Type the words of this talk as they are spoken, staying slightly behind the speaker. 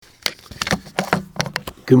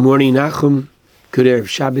Good morning, Nachum. Good Erev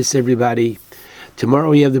Shabbos, everybody.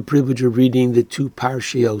 Tomorrow we have the privilege of reading the two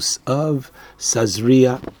parshios of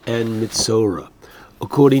Tazria and Mitzorah.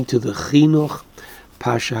 According to the Chinuch,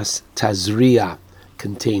 Parshas Tazria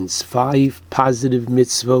contains 5 positive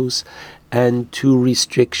mitzvos and 2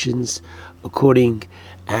 restrictions.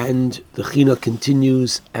 And the Chinuch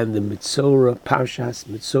continues, and the Parshas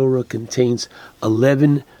Mitzorah contains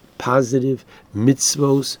 11 positive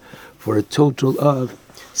mitzvos for a total of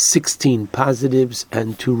 16 positives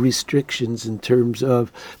and 2 restrictions in terms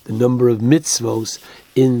of the number of mitzvos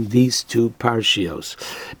in these 2 parshios.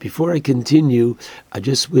 Before I continue, I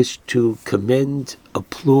just wish to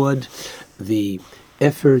applaud the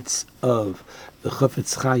efforts of the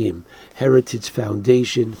Chafetz Chaim Heritage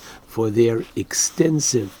Foundation for their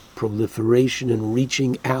extensive proliferation and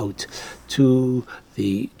reaching out to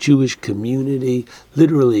the Jewish community,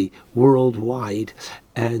 literally worldwide,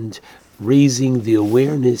 and raising the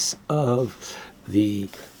awareness of the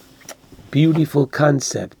beautiful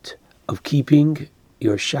concept of keeping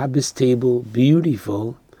your Shabbos table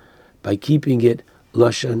beautiful by keeping it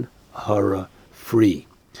Lashon Hara free.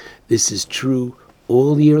 This is true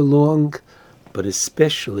all year long, but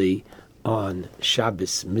especially on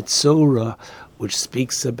Shabbos Mitzorah, which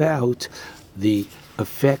speaks about the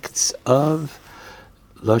effects of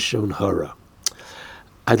Lashon Hara.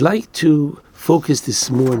 I'd like to focus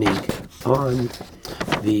this morning on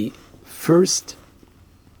the first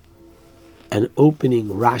and opening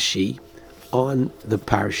Rashi on the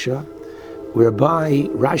Parsha, whereby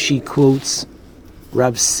Rashi quotes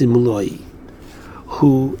Rav Simloi,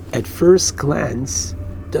 who at first glance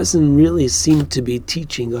doesn't really seem to be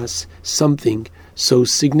teaching us something so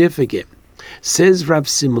significant. Says Rav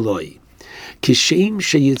Simloi, Kishem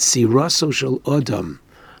sheyitziraso shel Adam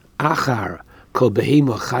achar kol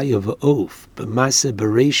behema chaya v'of b'masa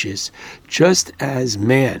bereshis, just as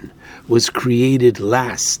man was created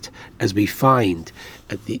last, as we find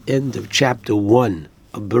at the end of chapter 1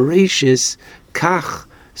 of Bereshis, kach,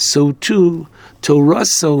 so too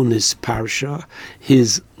Toraso nis parsha,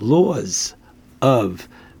 his laws of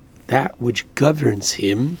that which governs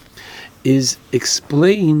him is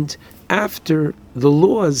explained after the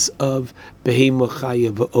laws of behema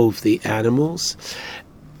chaya v'of, the animals.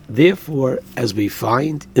 Therefore, as we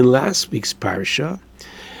find in last week's parsha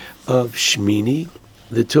of Shmini,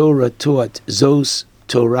 the Torah taught Zos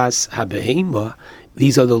Toras HaBehema.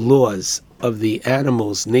 These are the laws of the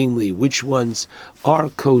animals, namely which ones are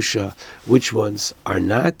kosher, which ones are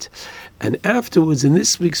not. And afterwards, in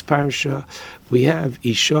this week's parsha, we have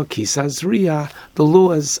Isha Ki Tazria, the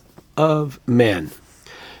laws of man.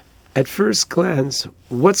 At first glance,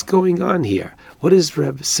 what's going on here? What is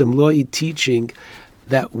Reb Simloi teaching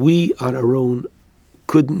that we on our own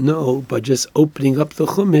couldn't know by just opening up the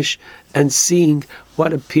Chumash and seeing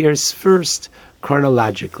what appears first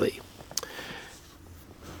chronologically?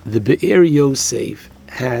 The Be'er Yosef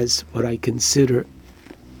has what I consider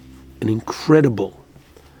an incredible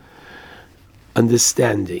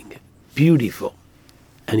understanding, beautiful,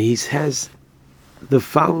 and he has the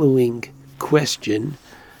following question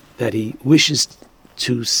that he wishes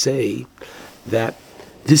to say, that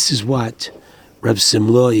this is what Rav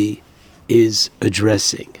Simloi is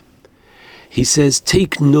addressing. He says,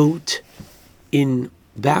 take note in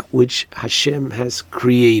that which Hashem has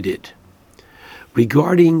created.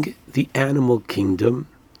 Regarding the animal kingdom,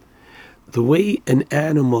 the way an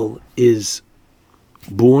animal is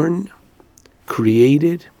born,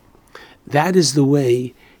 created, that is the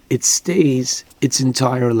way it stays its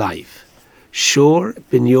entire life. Shor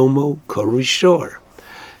ben yomo koru shor.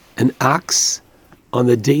 An ox, on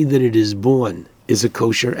the day that it is born, is a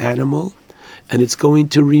kosher animal, and it's going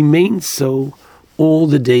to remain so all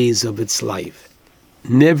the days of its life,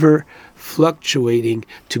 never fluctuating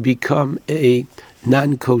to become a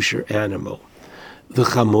non-kosher animal. The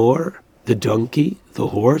chamor, the donkey, the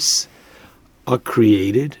horse, are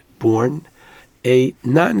created, born, a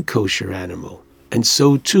non-kosher animal. And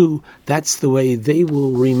so too, that's the way they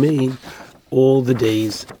will remain all the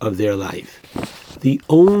days of their life. The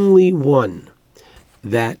only one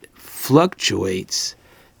that fluctuates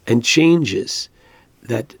and changes,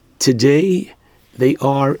 that today they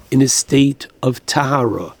are in a state of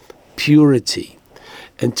tahara, purity,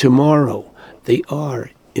 and tomorrow they are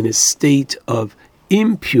in a state of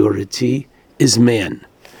impurity, is man.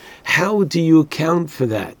 How do you account for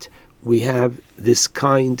that? We have this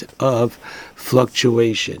kind of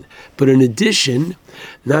fluctuation. But in addition,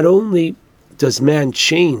 not only does man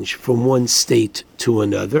change from one state to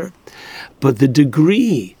another, but the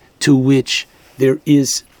degree to which there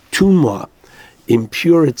is tumah,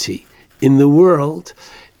 impurity, in the world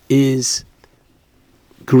is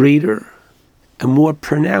greater and more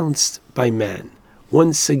pronounced by man.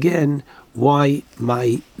 Once again, why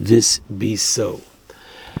might this be so?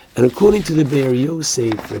 And according to the Be'er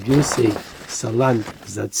Yosef, Reb Yosef Salant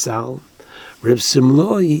Zatzal, Reb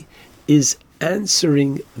Simloi is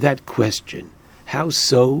answering that question. How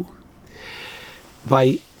so?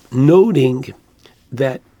 By noting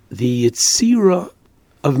that the Yetzirah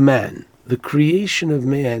of man, the creation of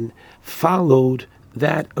man, followed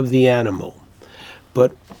that of the animal.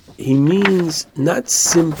 But he means not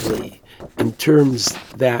simply in terms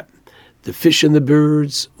that the fish and the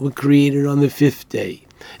birds were created on the 5th day,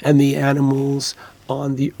 and the animals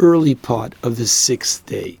on the early part of the 6th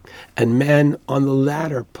day, and man on the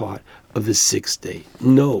latter part of the 6th day.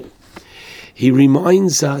 No. He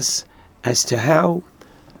reminds us as to how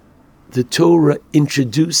the Torah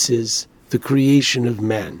introduces the creation of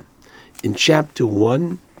man. In chapter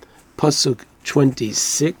 1, Pasuk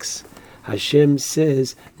 26, Hashem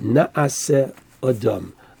says, Na'aseh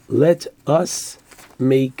Adam, let us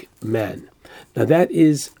make man. Now that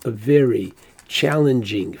is a very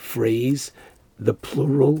challenging phrase, the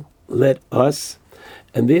plural, let us,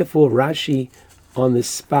 and therefore Rashi on the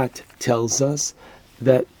spot tells us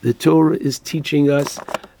that the Torah is teaching us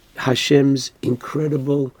Hashem's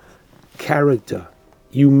incredible character,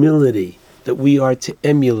 humility, that we are to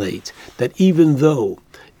emulate, that even though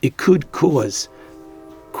it could cause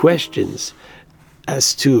questions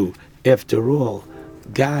as to, after all,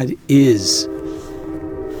 God is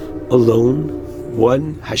alone,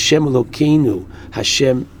 one, Hashem Elokeinu,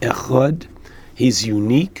 Hashem Echad, He's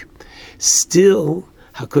unique. Still,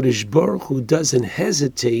 HaKadosh Baruch Hu doesn't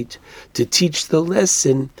hesitate to teach the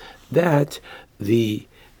lesson that the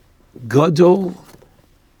Gadol,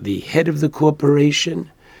 the head of the corporation,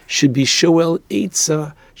 should be Shoel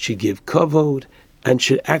Eitzah, should give kavod, and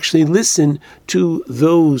should actually listen to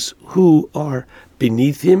those who are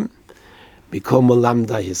beneath him, Mikol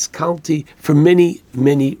Malamdai Hiskalti, for many,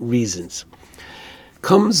 many reasons.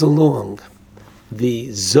 Comes along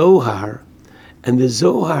the Zohar, and the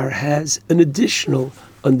Zohar has an additional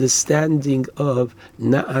understanding of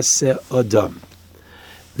Na'aseh Adam.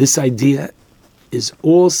 This idea is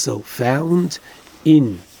also found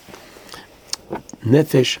in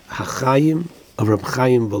Nefesh HaChaim of Reb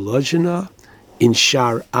Chaim Volozhiner, in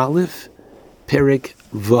Shar Aleph, Perek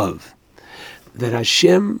Vav, that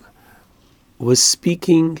Hashem was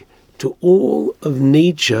speaking to all of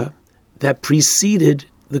nature that preceded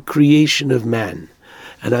the creation of man.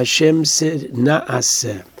 And Hashem said,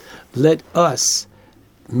 Na'aseh, let us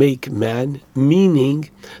make man, meaning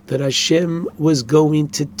that Hashem was going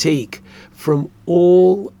to take from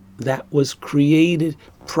all that was created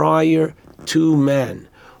prior to man,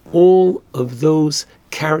 all of those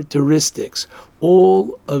characteristics,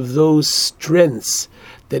 all of those strengths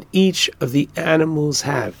that each of the animals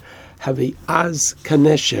have a az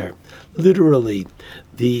kanesher, literally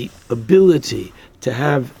the ability to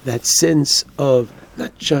have that sense of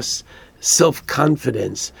not just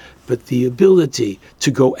self-confidence, but the ability to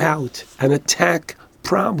go out and attack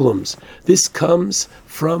problems. This comes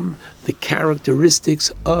from the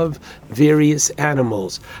characteristics of various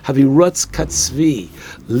animals. Havirutz katzvi,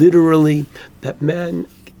 literally that man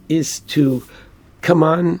is to come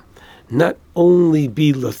on, not only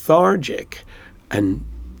be lethargic, and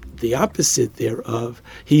the opposite thereof,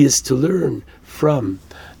 he is to learn from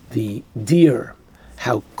the deer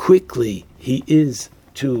how quickly he is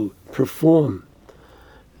to perform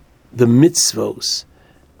the mitzvos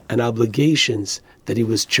and obligations that he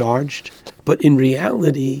was charged. But in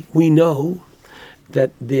reality, we know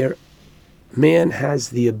that man has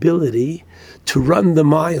the ability to run the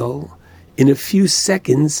mile in a few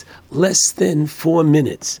seconds, less than 4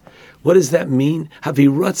 minutes. What does that mean?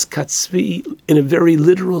 Havirutz katzvi, in a very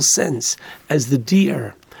literal sense, as the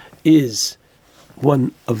deer is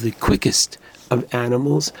one of the quickest of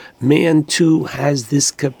animals, man too has this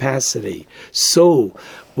capacity. So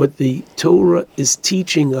what the Torah is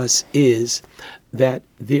teaching us is that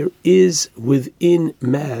there is within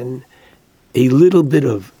man a little bit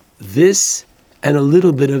of this and a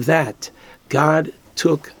little bit of that. God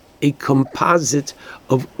took a composite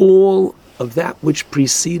of all of that which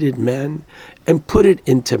preceded man and put it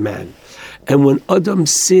into man. And when Adam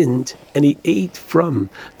sinned and he ate from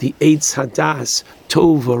the Eitz Hadas,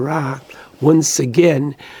 Tov Ra, once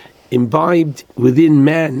again, imbibed within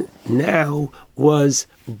man now was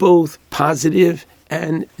both positive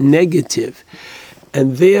and negative.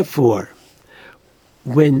 And therefore,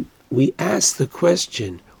 when we ask the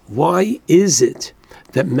question, why is it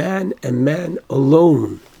that man and man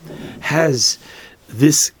alone has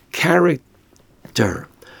this character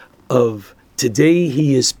of today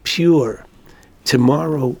he is pure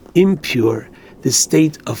tomorrow impure, the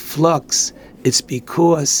state of flux, it's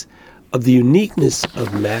because of the uniqueness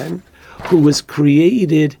of man, who was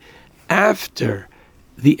created after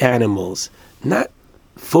the animals, not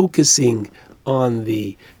focusing on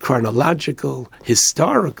the chronological,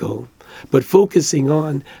 historical, but focusing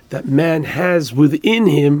on that man has within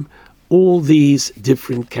him all these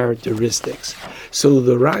different characteristics. So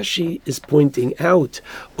the Rashi is pointing out,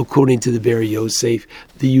 according to the Ber Yosef,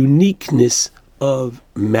 the uniqueness of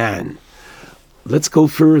man. Let's go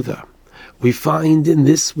further. We find in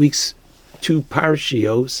this week's two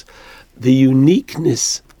parshios the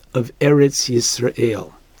uniqueness of Eretz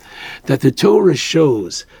Yisrael, that the Torah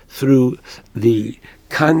shows through the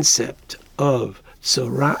concept of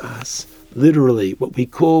tzoras, literally what we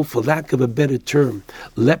call, for lack of a better term,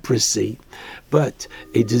 leprosy, but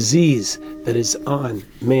a disease that is on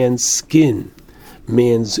man's skin,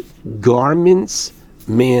 man's garments,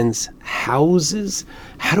 man's houses.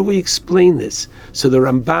 How do we explain this? So the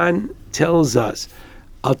Ramban tells us,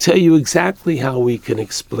 I'll tell you exactly how we can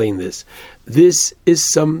explain this. This is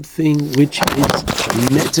something which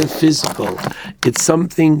is metaphysical. It's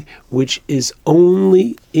something which is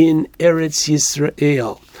only in Eretz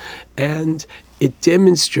Yisrael. And it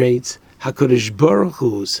demonstrates HaKadosh Baruch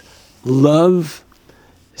Hu's love,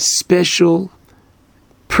 special,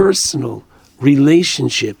 personal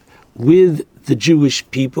relationship with the Jewish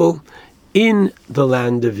people in the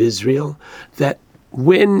land of Israel, that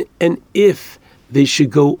when and if they should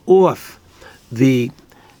go off the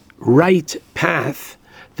right path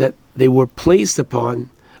that they were placed upon,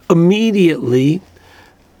 immediately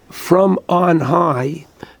from on high,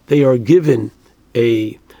 they are given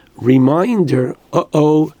a reminder,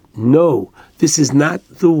 no, this is not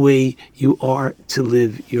the way you are to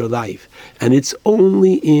live your life. And it's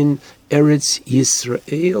only in Eretz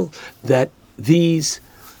Yisrael that these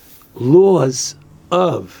laws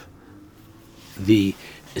of the,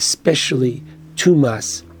 especially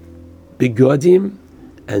Tumas Begodim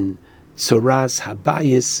and Tzoras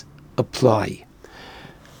Habayis, apply.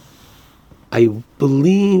 I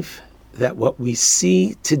believe that what we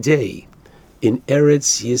see today in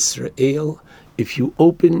Eretz Yisrael, if you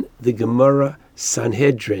open the Gemara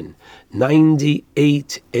Sanhedrin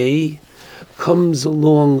 98a, comes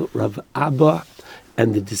along Rav Abba,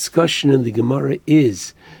 and the discussion in the Gemara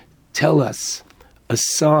is, tell us a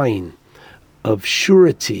sign of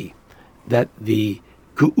surety that the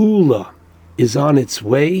Geula is on its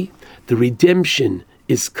way, the redemption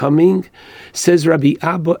is coming. Says Rabbi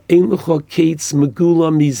Abba, Ein lecha kates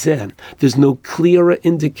megula mizeh. There's no clearer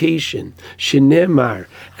indication. Shenemar,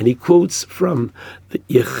 and he quotes from the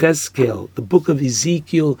Yechezkel, the book of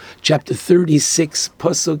Ezekiel, chapter 36,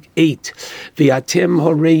 pasuk 8. V'atem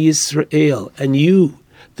horei Yisrael, and you,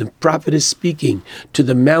 the prophet is speaking to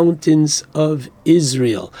the mountains of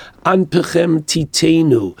Israel. An pechem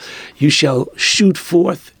titenu, you shall shoot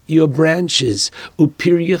forth your branches,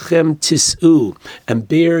 upiryachem tis'u, and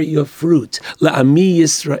bear your fruit. La'ami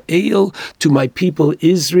Yisrael, to my people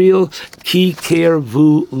Israel, ki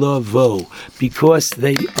kervu lavo, because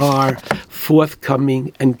they are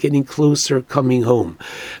forthcoming and getting closer, coming home.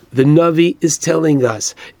 The Navi is telling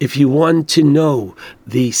us, if you want to know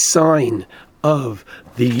the sign of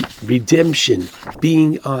the redemption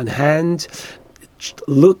being on hand,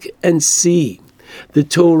 look and see. The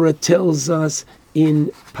Torah tells us in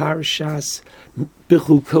Parshas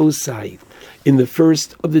Bechukosai, in the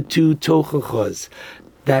first of the two Tochachos,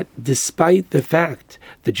 that despite the fact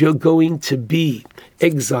that you're going to be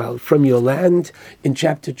exiled from your land, in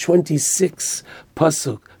chapter 26,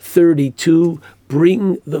 pasuk 32,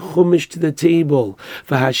 bring the Chumash to the table.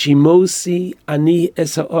 V'hashimosi ani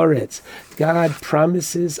es ha'aretz. God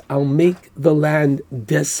promises, I'll make the land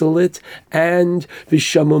desolate, and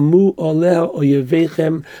v'shamamu oleh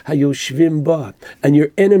oyevechem hayoshvim ba, and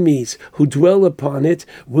your enemies who dwell upon it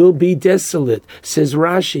will be desolate. Says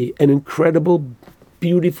Rashi, an incredible,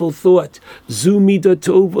 beautiful thought. Zumida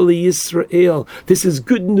tova Yisrael. This is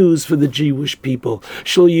good news for the Jewish people.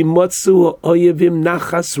 Shel yimotzu oyevim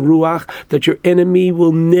nachas ruach, that your enemy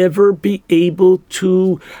will never be able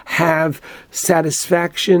to have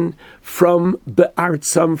satisfaction from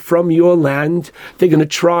be'artzam, from your land. They're going to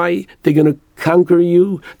try. They're going to conquer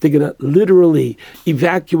you. They're going to literally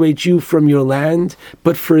evacuate you from your land.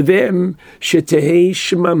 But for them, shetehei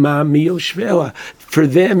shemama miyoshveha. For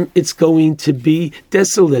them, it's going to be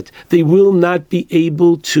desolate. They will not be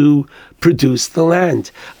able to produce the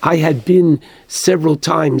land. I had been several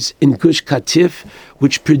times in Gush Katif,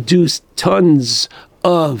 which produced tons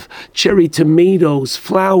of cherry tomatoes,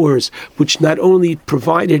 flowers, which not only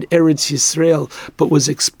provided Eretz Yisrael, but was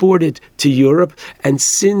exported to Europe. And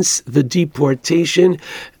since the deportation,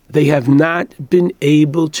 they have not been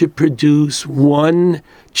able to produce one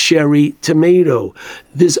cherry tomato.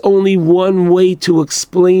 There's only one way to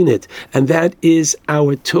explain it, and that is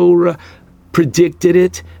our Torah predicted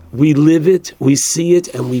it, we live it, we see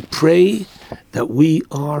it, and we pray that we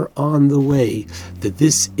are on the way, that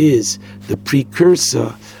this is the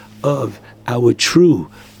precursor of our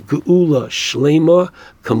true Geula Shlema,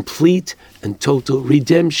 complete and total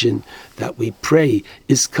redemption that we pray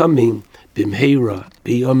is coming. Bimheira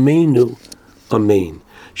b'yameinu, amen.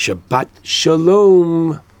 Shabbat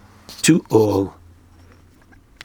shalom to all.